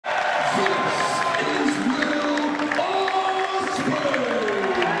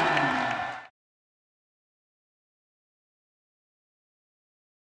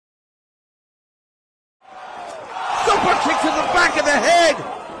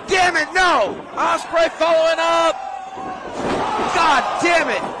damn it, no! Ospreay following up. God damn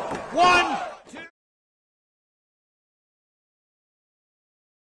it! 1, 2.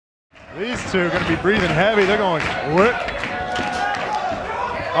 These two are going to be breathing heavy. They're going quick.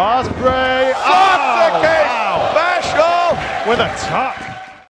 Ospreay. Sasuke Special With a top.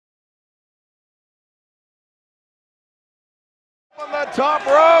 on the top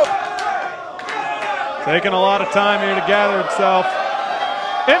rope. Taking a lot of time here to gather himself.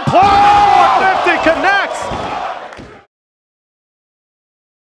 Implode! 50 connects.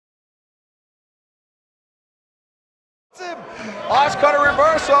 OsCutter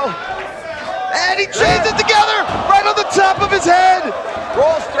reversal. And he chains it together right on the top of his head.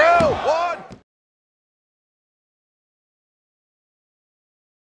 Rolls through. 1.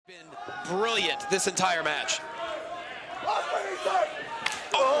 Been brilliant this entire match.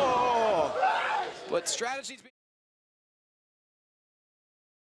 Oh. What strategies?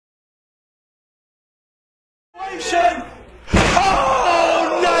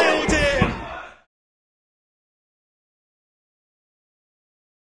 Oh, nailed it.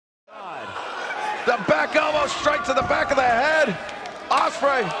 The back elbow straight to the back of the head.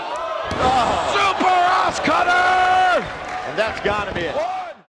 Ospreay. Super OsCutter. And that's got to be it. 1.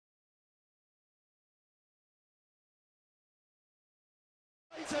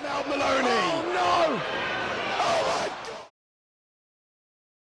 Out Maloney. Oh no! Oh my God!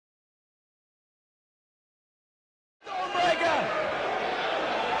 Stormbreaker!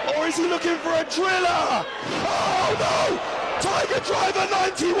 Or is he looking for a driller? Oh no! Tiger Driver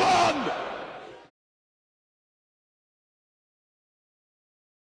 91!